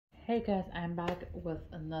Hey guys, I'm back with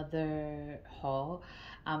another haul.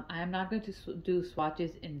 I'm not going to do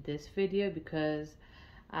swatches in this video because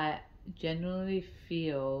I genuinely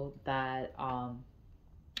feel that I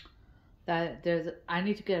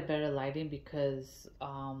need to get a better lighting because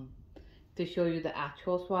to show you the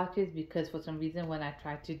actual swatches, because for some reason when I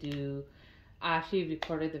tried to do, I actually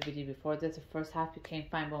recorded the video before this. The first half became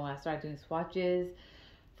fine, but when I started doing swatches,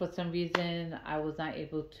 for some reason I was not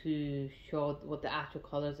able to show what the actual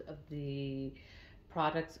colors of the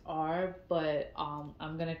products are. But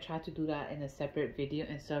I'm gonna try to do that in a separate video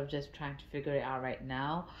instead of just trying to figure it out right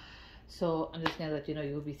now. So I'm just gonna let you know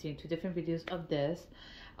you will be seeing two different videos of this.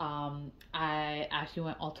 I actually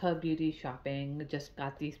went Ulta beauty shopping, just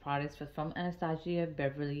got these products from Anastasia,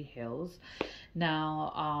 Beverly Hills.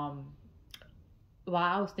 Now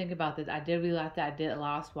while I was thinking about this, I did realize that I did a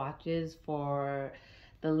lot of swatches for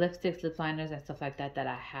the lipsticks, lip liners, and stuff like that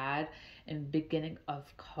I had in the beginning of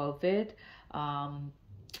COVID.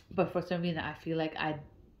 But for some reason, I feel like I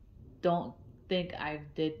don't think I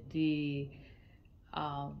did the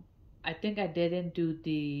I think I didn't do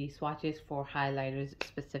the swatches for highlighters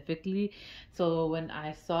specifically. So when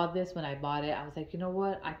I saw this, when I bought it, I was like, you know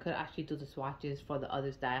what, I could actually do the swatches for the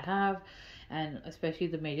others that I have. And especially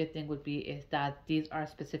the major thing would be is that these are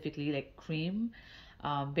specifically like cream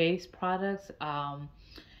based products,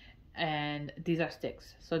 and these are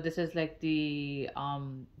sticks. So this is like the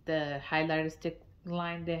highlighter stick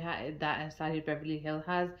line they had that Anastasia Beverly Hills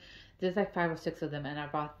has. There's like 5 or 6 of them, and I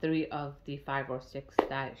bought 3 of the 5 or 6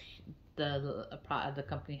 that the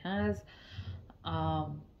company has.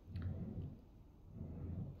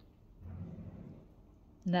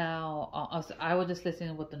 Now, I was just listening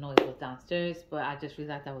to what the noise was downstairs, but I just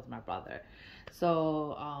realized that was my brother.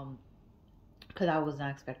 So, because I was not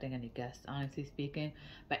expecting any guests, honestly speaking.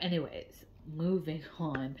 But anyways, moving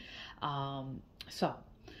on.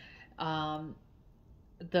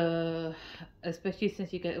 Especially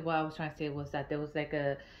since you get, what I was trying to say was that there was like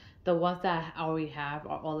the ones that I already have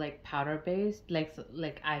are all like powder based, like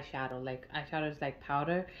eyeshadow. Like eyeshadow is like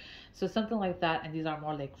powder, so something like that. And these are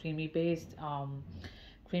more like creamy based.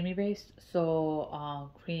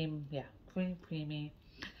 So creamy.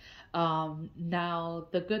 Now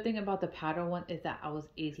the good thing about the powder one is that I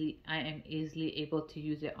am easily able to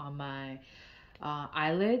use it on my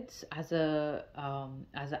eyelids as an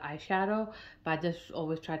eyeshadow. But I just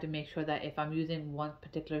always try to make sure that if I'm using one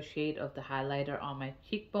particular shade of the highlighter on my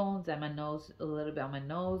cheekbones and my nose, a little bit on my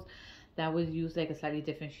nose, that I would use like a slightly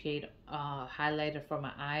different shade highlighter for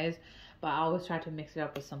my eyes. But I always try to mix it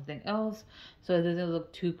up with something else so it doesn't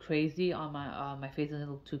look too crazy on my face. Doesn't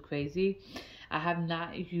look too crazy. I have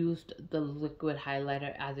not used the liquid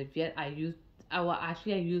highlighter as of yet. I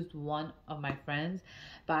used one of my friends,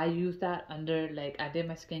 but I used that under, like, I did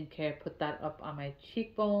my skincare, put that up on my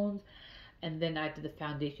cheekbones, and then I did the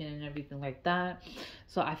foundation and everything like that.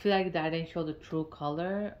 So I feel like that didn't show the true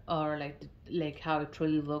color, or like how it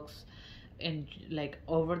truly looks in, like,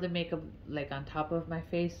 over the makeup, like on top of my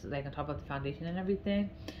face, like on top of the foundation and everything.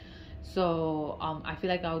 So I feel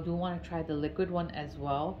like I do want to try the liquid one as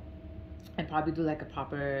well, and probably do like a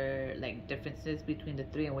proper like differences between the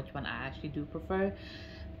 3 and which one I actually do prefer.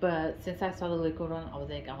 But since I saw the liquid one, I was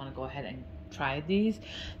like, I want to go ahead and try these.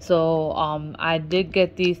 So I did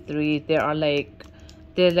get these 3. They're like,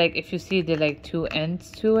 if you see, they're like 2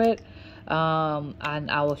 ends to it, and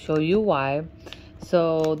I will show you why.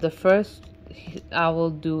 So the first I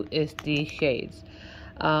will do is the shades.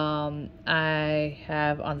 I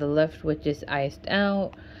have on the left, which is iced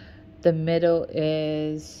out. The middle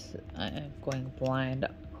is, I'm going blind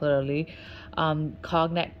clearly,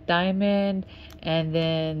 cognac diamond, and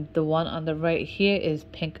then the one on the right here is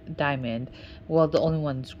pink diamond. Well, the only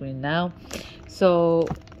one on the screen now. So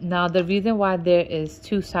now the reason why there is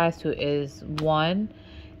 2 sides to it is, one,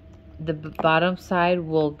 the bottom side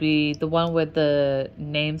will be the one where the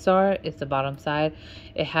names are. It's the bottom side.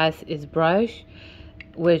 It has its brush,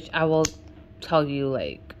 which I will tell you,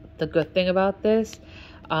 like, the good thing about this,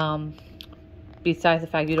 besides the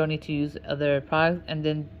fact you don't need to use other products. And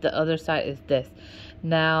then the other side is this.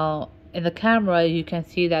 Now in the camera you can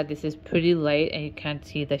see that this is pretty light and you can't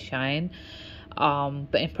see the shine,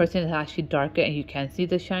 but in person it's actually darker and you can see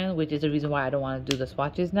the shine, which is the reason why I don't want to do the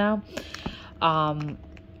swatches now.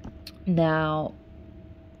 Now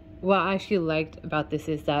what I actually liked about this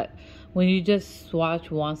is that when you just swatch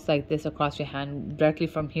once like this across your hand, directly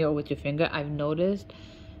from here or with your finger, I've noticed,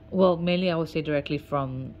 well, mainly I would say directly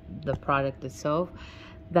from the product itself,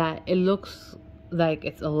 that it looks like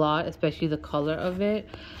it's a lot, especially the color of it.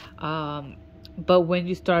 But when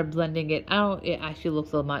you start blending it out, it actually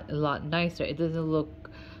looks a lot nicer. It doesn't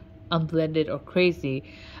look unblended or crazy.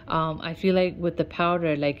 I feel like with the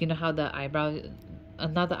powder, like, you know how the eyebrows,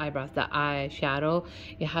 not the eyebrows, the eyeshadow,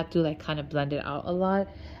 you have to like kind of blend it out a lot.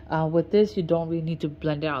 With this, you don't really need to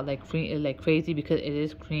blend it out like crazy, because it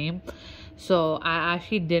is cream. So I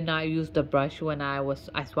actually did not use the brush when I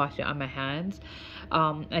swatched it on my hands.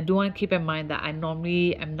 I do want to keep in mind that I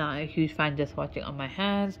normally am not a huge fan just swatching on my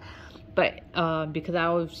hands, but because I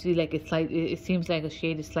always see like it seems like a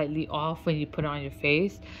shade is slightly off when you put it on your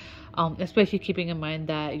face, especially keeping in mind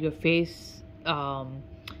that your face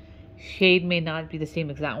shade may not be the same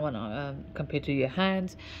exact one compared to your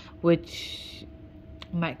hands, which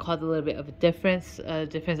might cause a little bit of a difference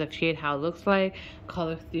of shade, how it looks like.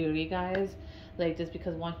 Color theory, guys. Like, just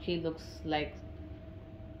because one shade looks like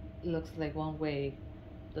one way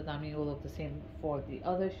does not mean it will look the same for the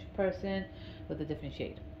other person with a different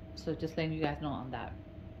shade. So just letting you guys know on that.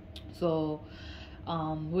 So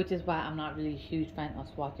which is why I'm not really a huge fan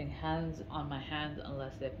of swatching hands on my hands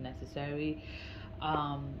unless if necessary.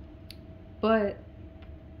 But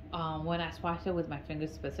when I swatched it with my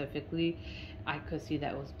fingers specifically, I could see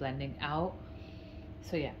that it was blending out.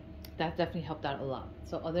 So yeah, that definitely helped out a lot.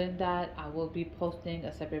 So other than that, I will be posting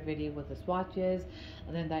a separate video with the swatches.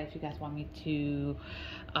 Other than that, if you guys want me to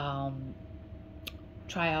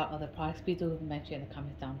try out other products, please do mention in the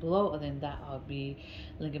comments down below. Other than that, I'll be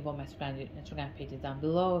linking both my Instagram pages down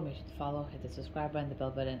below. Make sure to follow, hit the subscribe button, the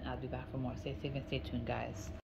bell button. I'll be back for more. Stay safe and stay tuned, guys.